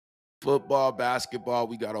Football, basketball,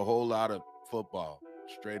 we got a whole lot of football.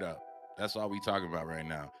 Straight up. That's all we talking about right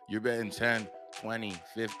now. You're betting 10, 20,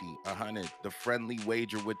 50, 100. The friendly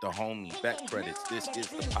wager with the homie. Bet credits. This is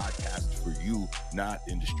the podcast for you, not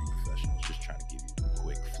industry professionals. Just trying to give you a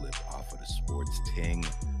quick flip off of the sports ting.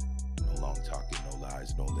 No long talking, no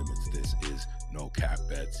lies, no limits. This is No Cap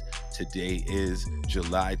Bets. Today is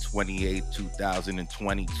July 28th,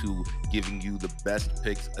 2022, giving you the best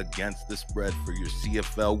picks against the spread for your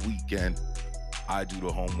CFL weekend. I do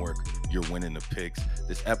the homework. You're winning the picks.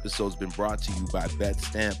 This episode's been brought to you by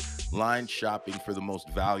BetStamp. Line shopping for the most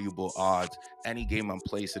valuable odds. Any game I'm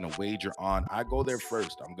placing a wager on, I go there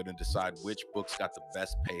first. I'm going to decide which book's got the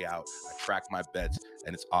best payout. I track my bets,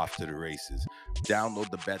 and it's off to the races. Download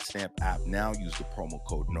the BetStamp app now. Use the promo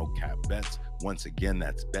code NOCAPBETS. Once again,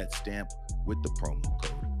 that's BetStamp with the promo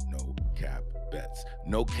code NOCAPBETS.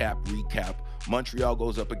 No cap recap. Montreal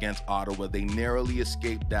goes up against Ottawa. They narrowly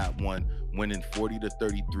escaped that one, winning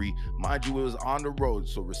 40-33. Mind you, it was on the road,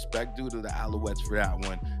 so respect due to the Alouettes for that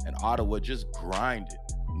one. And Ottawa just grinded.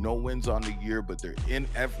 No wins on the year, but they're in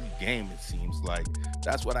every game, it seems like.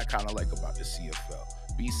 That's what I kind of like about the CFL.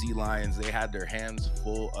 BC Lions, they had their hands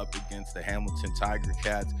full up against the Hamilton Tiger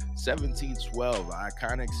Cats, 17-12. I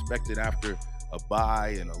kind of expected after a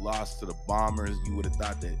bye and a loss to the Bombers, you would have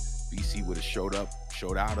thought that BC would have showed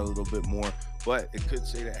out a little bit more. But it could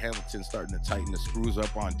say that Hamilton's starting to tighten the screws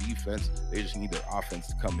up on defense. They just need their offense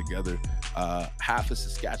to come together. Half of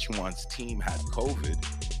Saskatchewan's team had COVID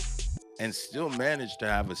and still managed to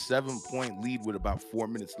have a 7-point lead with about 4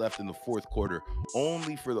 minutes left in the fourth quarter,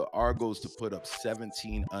 only for the Argos to put up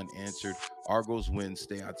 17 unanswered. Argos win,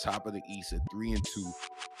 stay on top of the East at 3-2.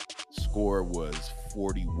 Score was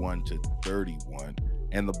 41-31.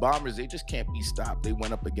 And the Bombers, they just can't be stopped. They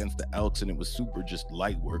went up against the Elks, and it was super just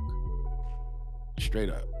light work.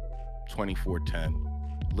 Straight up,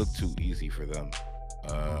 24-10. Looked too easy for them.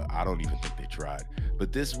 I don't even think they tried.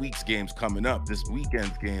 But this week's games coming up, this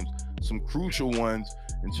weekend's games, some crucial ones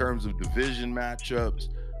in terms of division matchups.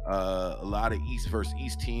 A lot of East versus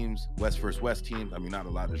East teams, West versus West teams. I mean, not a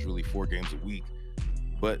lot. There's really 4 games a week,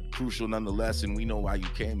 but crucial nonetheless. And we know why you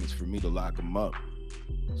came is for me to lock them up.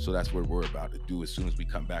 So that's what we're about to do. As soon as we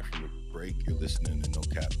come back from the break, you're listening to No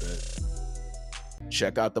Cap Bet.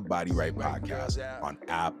 Check out the Body Right podcast on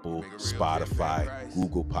Apple, Spotify,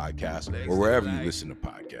 Google Podcasts, or wherever you listen to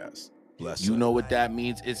podcasts. Bless you. Know what that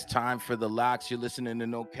means? It's time for the locks. You're listening to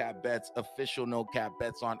No Cap Bets, official No Cap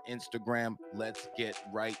Bets on Instagram. Let's get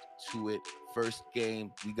right to it. First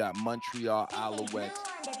game, we got Montreal Alouettes.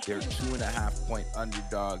 They're 2.5-point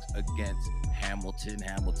underdogs against Hamilton.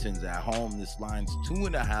 Hamilton's at home. This line's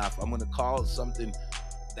 2.5. I'm going to call it something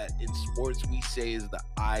that in sports we say is the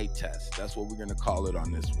eye test. That's what we're going to call it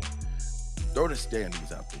on this one. Throw the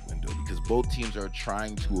standings out the window because both teams are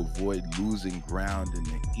trying to avoid losing ground in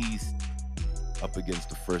the East up against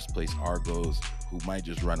the first place Argos, who might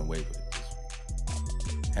just run away with it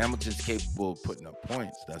this week. Hamilton's capable of putting up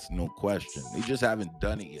points. That's no question. They just haven't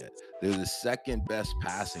done it yet. They're the second best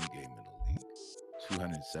passing game in the league,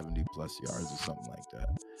 270 plus yards or something like that.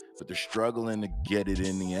 But they're struggling to get it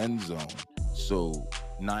in the end zone. So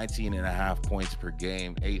 19.5 points per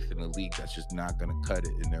game, 8th in the league. That's just not going to cut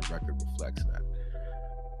it, and their record reflects that.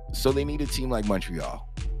 So they need a team like Montreal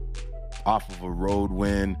off of a road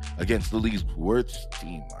win against the league's worst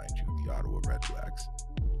team, mind you, the Ottawa Redblacks.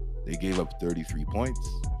 They gave up 33 points,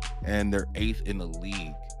 and they're 8th in the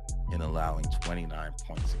league in allowing 29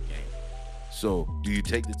 points a game. So do you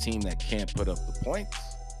take the team that can't put up the points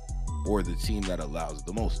or the team that allows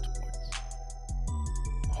the most points?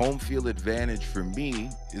 Home field advantage for me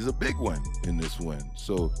is a big one in this win.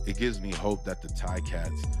 So it gives me hope that the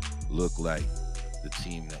Ticats look like the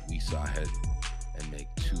team that we saw head and make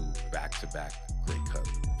 2 back-to-back Grey Cup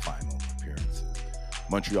final appearances.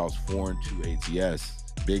 Montreal's 4-2 ATS.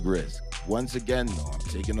 Big risk. Once again, though, I'm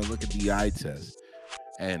taking a look at the eye test.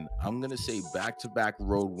 And I'm going to say back-to-back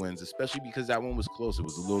road wins, especially because that one was close. It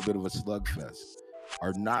was a little bit of a slugfest,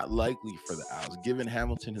 are not likely for the Owls. Given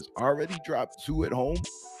Hamilton has already dropped 2 at home,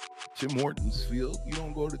 Tim Hortons Field, you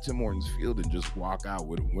don't go to Tim Hortons Field and just walk out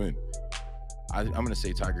with a win. I'm going to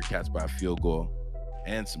say Tiger Cats by a field goal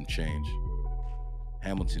and some change.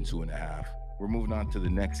 Hamilton 2.5. We're moving on to the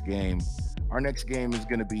next game. Our next game is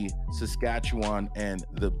going to be Saskatchewan and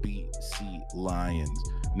the BC Lions.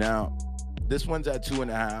 Now, this one's at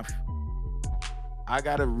 2.5. I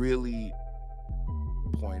got to really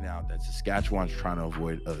point out that Saskatchewan's trying to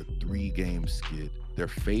avoid a 3-game skid. They're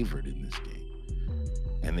favored in this game,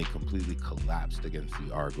 and they completely collapsed against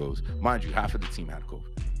the Argos. Mind you, half of the team had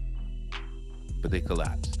COVID, but they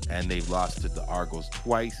collapsed, and they've lost to the Argos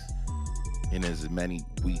twice. in as many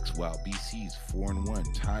weeks, while BC's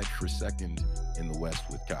 4-1, tied for second in the West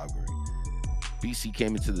with Calgary. BC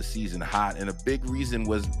came into the season hot, and a big reason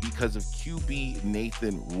was because of QB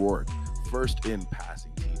Nathan Rourke, first in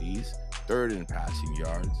passing TDs, third in passing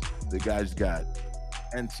yards. The guy's got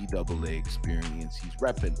NCAA experience. He's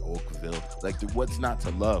repping Oakville. Like, what's not to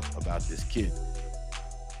love about this kid?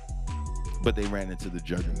 But they ran into the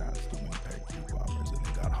juggernauts, the Winnipeg Blue Bombers, and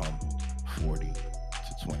they got humbled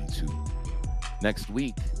 40-22. Next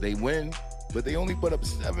week, they win, but they only put up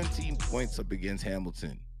 17 points up against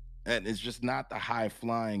Hamilton. And it's just not the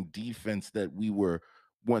high-flying defense that we were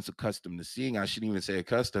once accustomed to seeing. I shouldn't even say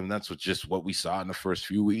accustomed. That's just what we saw in the first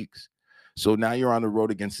few weeks. So now you're on the road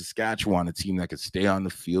against Saskatchewan, a team that could stay on the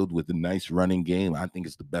field with a nice running game. I think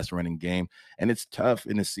it's the best running game. And it's tough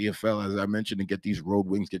in the CFL, as I mentioned, to get these road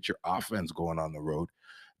wings, get your offense going on the road.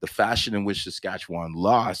 The fashion in which Saskatchewan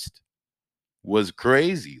lost was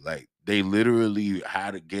crazy. Like, they literally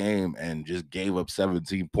had a game and just gave up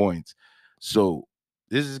 17 points. So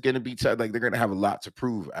this is going to be tough. Like, they're going to have a lot to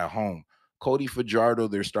prove at home. Cody Fajardo,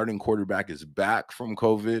 their starting quarterback, is back from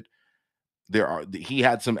COVID. He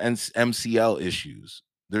had some MCL issues.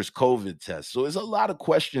 There's COVID tests. So there's a lot of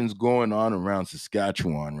questions going on around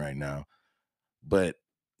Saskatchewan right now. But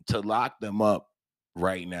to lock them up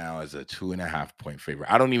right now as a 2.5-point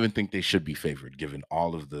favorite, I don't even think they should be favored given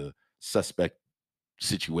all of the suspect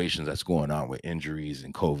situations that's going on with injuries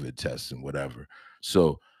and COVID tests and whatever.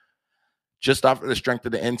 So just off of the strength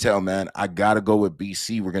of the intel, man, I got to go with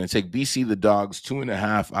BC. We're going to take BC the dogs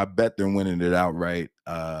 2.5. I bet they're winning it outright.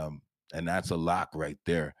 And that's a lock right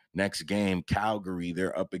there. Next game, Calgary,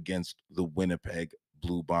 they're up against the Winnipeg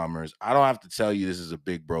Blue Bombers. I don't have to tell you this is a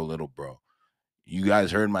big bro, little bro. You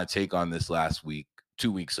guys heard my take on this last week,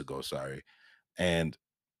 2 weeks ago, sorry. And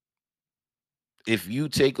if you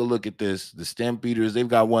take a look at this, the Stampeders, they've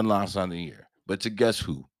got one loss on the year. But to guess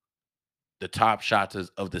who? The top shotters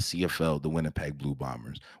of the CFL, the Winnipeg Blue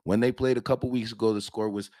Bombers. When they played a couple weeks ago, the score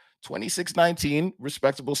was 26-19.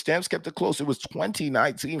 Respectable. Stamps kept it close. It was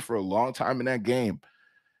 20-19 for a long time in that game.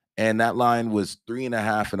 And that line was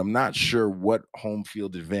 3.5. And I'm not sure what home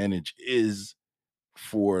field advantage is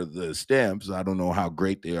for the Stamps. I don't know how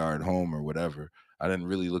great they are at home or whatever. I didn't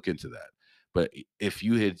really look into that. But if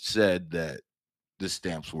you had said that the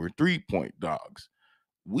Stamps were 3-point dogs,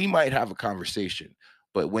 we might have a conversation.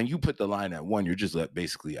 But when you put the line at 1, you're just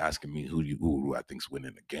basically asking me who do I think's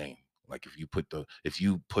winning the game. Like, if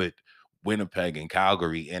you put Winnipeg and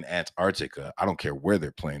Calgary in Antarctica, I don't care where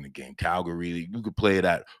they're playing the game. Calgary, you could play it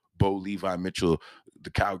at Bo Levi Mitchell,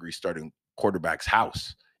 the Calgary starting quarterback's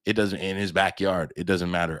house. It doesn't, in his backyard. It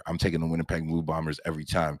doesn't matter. I'm taking the Winnipeg Blue Bombers every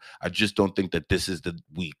time. I just don't think that this is the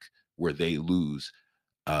week where they lose.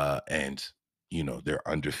 And their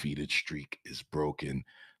undefeated streak is broken.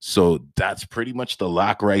 So that's pretty much the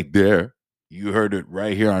lock right there. You heard it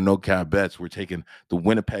right here on No Cap Bets. We're taking the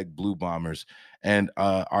Winnipeg Blue Bombers. And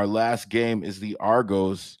our last game is the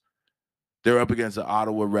Argos. They're up against the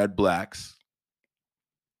Ottawa Red Blacks.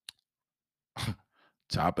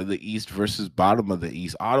 Top of the East versus bottom of the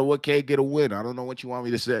East. Ottawa can't get a win. I don't know what you want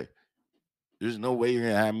me to say. There's no way you're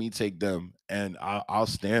going to have me take them, and I'll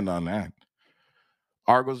stand on that.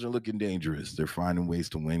 Argos are looking dangerous. They're finding ways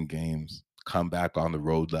to win games. Come back on the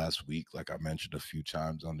road last week, like I mentioned a few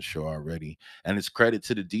times on the show already. And it's credit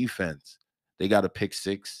to the defense. They got a pick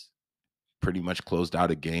 6, pretty much closed out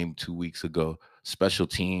a game 2 weeks ago. Special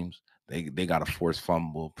teams, they got a forced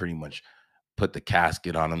fumble, pretty much put the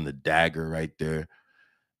casket on them, the dagger right there.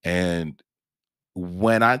 And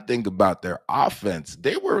when I think about their offense,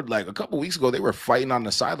 they were like a couple weeks ago, they were fighting on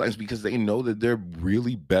the sidelines because they know that they're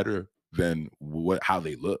really better than how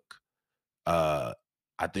they look.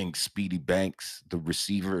 I think Speedy Banks, the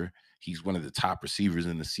receiver, he's one of the top receivers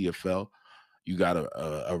in the CFL. You got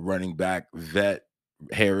a running back, vet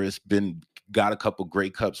Harris, got a couple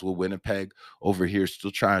great cups with Winnipeg over here,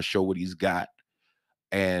 still trying to show what he's got.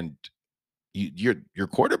 And your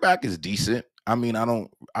quarterback is decent. I mean, I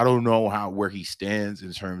don't know where he stands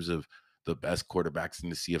in terms of the best quarterbacks in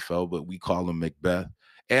the CFL, but we call him Macbeth.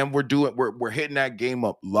 And we're hitting that game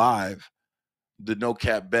up live, the No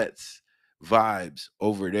Cap Bets vibes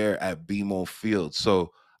over there at BMO Field.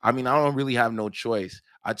 So, I mean, I don't really have no choice.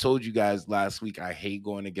 I told you guys last week I hate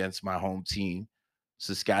going against my home team.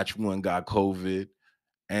 Saskatchewan got COVID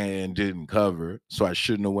and didn't cover, so I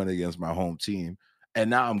shouldn't have went against my home team. And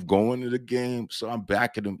now I'm going to the game, so I'm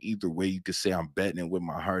backing them either way. You could say I'm betting it with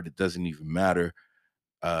my heart. It doesn't even matter.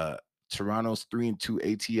 Toronto's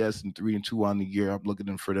 3-2 ATS and 3-2 on the year. I'm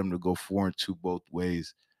looking for them to go 4-2 both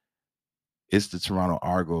ways. It's the Toronto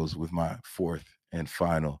Argos with my fourth and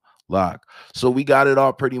final Lock. So we got it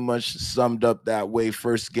all pretty much summed up that way.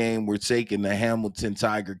 First game, we're taking the Hamilton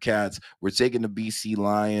Tiger Cats. We're taking the BC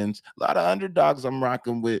Lions. A lot of underdogs I'm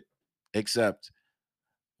rocking with, except,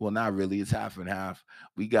 well, not really. It's half and half.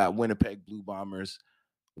 We got Winnipeg Blue Bombers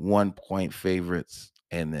 1-point favorites.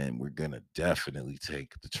 And then we're going to definitely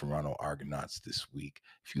take the Toronto Argonauts this week.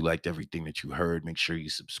 If you liked everything that you heard, make sure you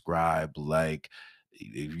subscribe, like.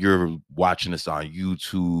 If you're watching us on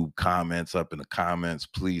YouTube, comments up in the comments,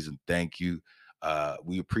 please and thank you.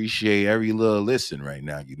 We appreciate every little listen right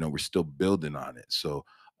now. You know, we're still building on it. So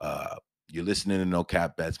you're listening to No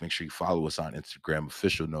Cap Bets. Make sure you follow us on Instagram,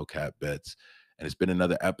 official No Cap Bets. And it's been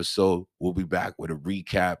another episode. We'll be back with a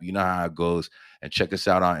recap. You know how it goes. And check us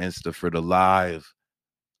out on Insta for the live,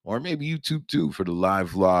 or maybe YouTube too, for the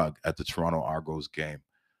live vlog at the Toronto Argos game.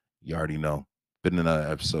 You already know. Been another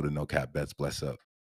episode of No Cap Bets. Bless up.